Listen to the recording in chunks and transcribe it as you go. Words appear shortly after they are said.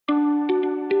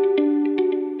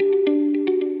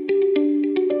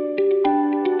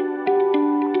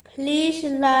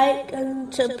like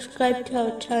and subscribe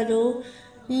to our channel.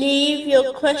 Leave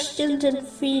your questions and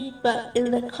feedback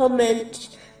in the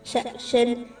comments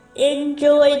section.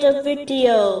 Enjoy the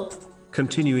video.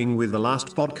 Continuing with the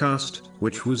last podcast,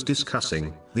 which was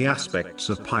discussing the aspects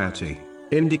of piety,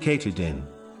 indicated in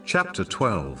chapter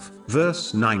 12,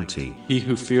 verse 90. He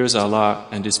who fears Allah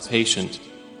and is patient,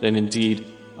 then indeed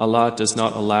Allah does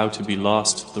not allow to be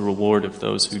lost the reward of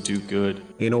those who do good.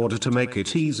 In order to make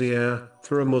it easier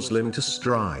for a Muslim to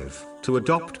strive to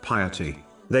adopt piety,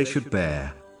 they should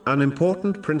bear an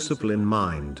important principle in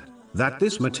mind, that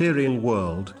this material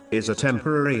world is a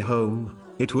temporary home.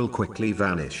 It will quickly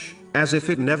vanish, as if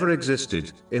it never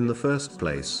existed in the first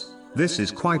place. This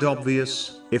is quite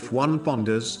obvious. If one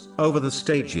ponders over the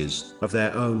stages of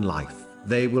their own life,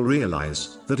 they will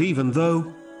realize that even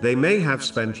though they may have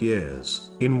spent years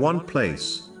in one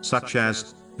place, such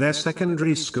as their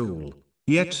secondary school,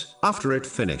 yet after it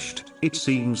finished, it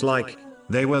seems like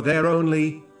they were there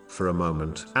only for a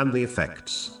moment, and the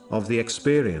effects of the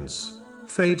experience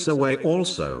fades away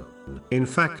also. In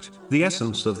fact, the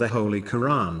essence of the Holy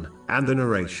Quran and the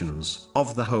narrations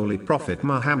of the Holy Prophet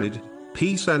Muhammad,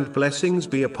 peace and blessings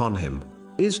be upon him,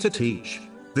 is to teach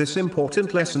this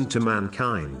important lesson to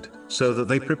mankind, so that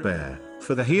they prepare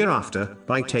for the hereafter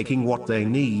by taking what they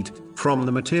need from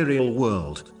the material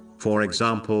world. For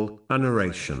example, a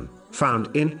narration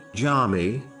found in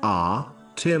Jami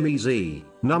Tirmizi,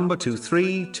 number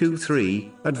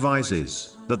 2323,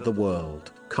 advises that the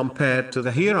world, compared to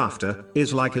the hereafter,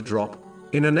 is like a drop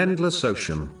in an endless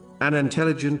ocean. An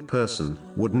intelligent person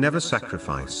would never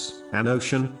sacrifice an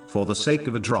ocean for the sake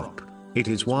of a drop. It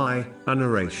is why a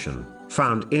narration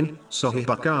found in Sahih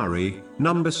Bukhari,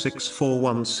 number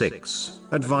 6416,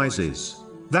 advises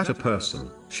that a person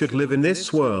should live in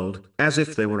this world as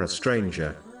if they were a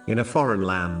stranger in a foreign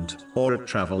land, or a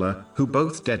traveler who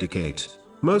both dedicate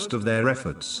most of their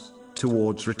efforts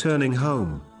towards returning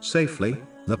home safely.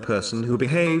 The person who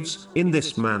behaves in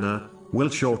this manner will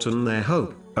shorten their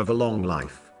hope of a long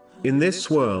life in this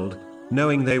world,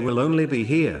 knowing they will only be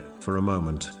here for a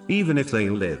moment, even if they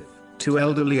live to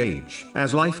elderly age.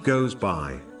 As life goes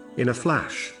by in a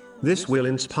flash, this will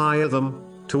inspire them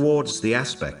towards the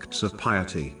aspects of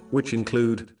piety, which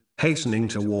include hastening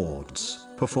towards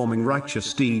performing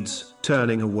righteous deeds,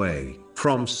 turning away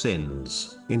from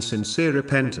sins in sincere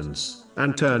repentance,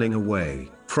 and turning away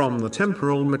from the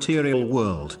temporal material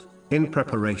world in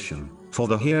preparation for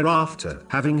the hereafter.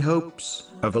 Having hopes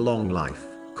of a long life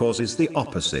causes the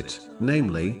opposite,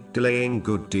 namely delaying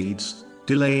good deeds,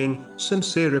 delaying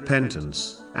sincere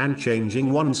repentance, and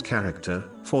changing one's character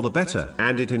for the better.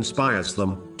 And it inspires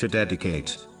them to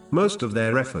dedicate most of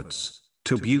their efforts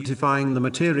to beautifying the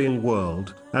material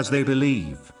world, as they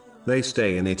believe they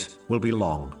stay in it will be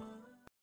long.